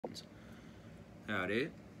Howdy.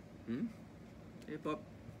 Hey, pup.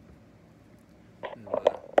 We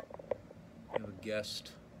have a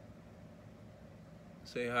guest.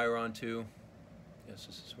 Say hi, Ron 2. Yes,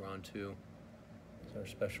 this is Ron 2. He's our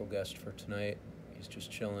special guest for tonight. He's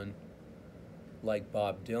just chilling, like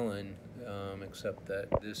Bob Dylan, except that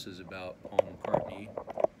this is about Paul McCartney.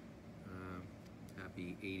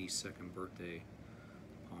 Happy 82nd birthday,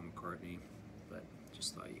 Paul McCartney. But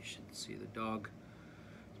just thought you should see the dog.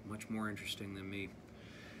 It's much more interesting than me.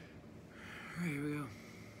 All right, here we go.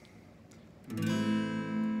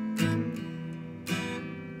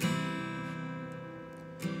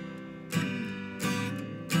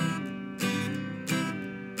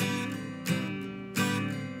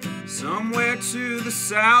 Somewhere to the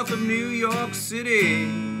south of New York City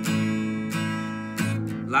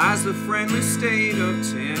lies the friendly state of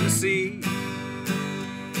Tennessee.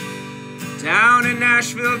 Down in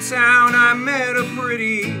Nashville town I made a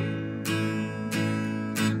pretty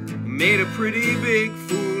big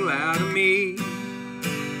fool out of me.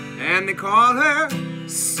 And they called her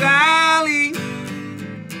Sally,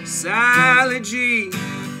 Sally G.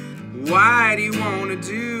 Why do you want to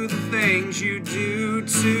do the things you do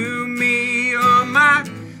to me? You're my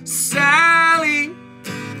Sally,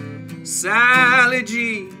 Sally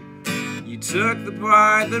G. You took the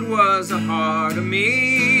part that was the heart of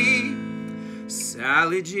me,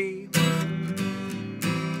 Sally G.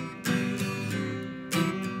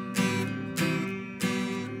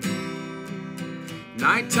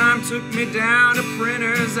 Nighttime took me down to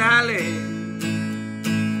Printer's Alley.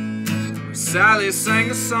 Sally sang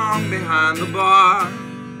a song behind the bar.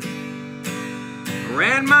 I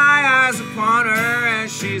ran my eyes upon her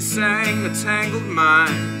as she sang the tangled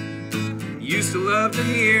mind. Used to love to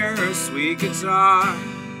hear her sweet guitar.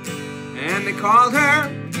 And they called her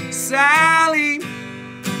Sally,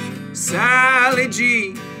 Sally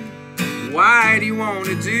G. Why do you want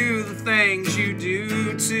to do the things you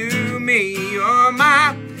do to me? You're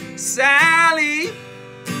my Sally,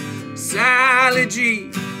 Sally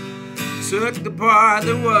G. Took the part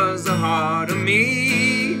that was the heart of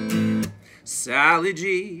me, Sally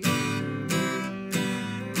G.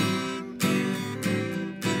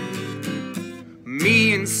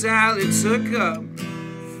 Me and Sally took up,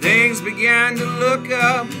 things began to look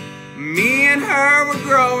up. Me and her were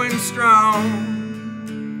growing strong.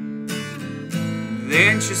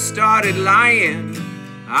 Then she started lying.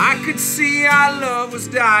 I could see our love was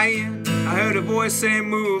dying. I heard a voice say,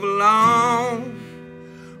 move along,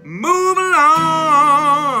 move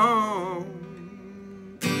along.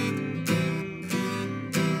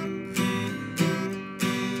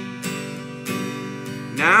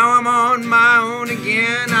 Now I'm on my own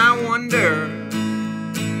again. I wonder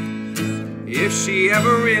if she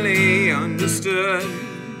ever really understood.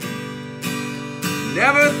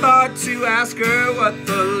 Never thought to ask her what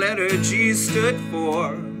the letter G stood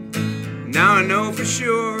for. Now I know for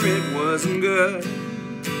sure it wasn't good.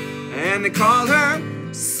 And they called her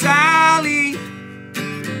Sally,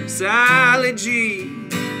 Sally G.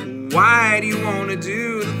 Why do you want to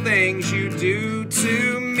do the things you do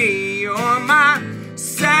to me? You're my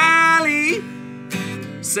Sally,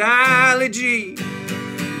 Sally G.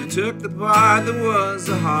 You took the part that was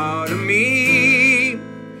the heart of me,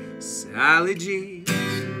 Sally G.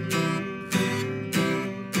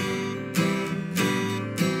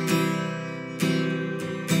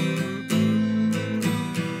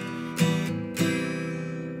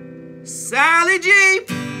 Sally G.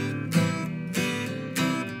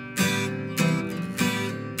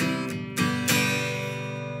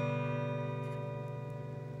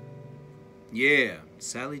 Yeah,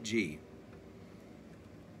 Sally G.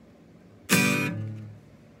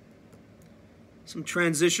 Some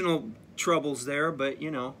transitional troubles there, but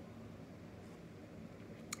you know,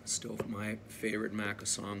 still my favorite Macca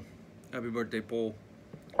song. Happy birthday, Paul.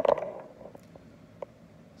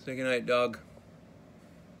 Say goodnight, dog.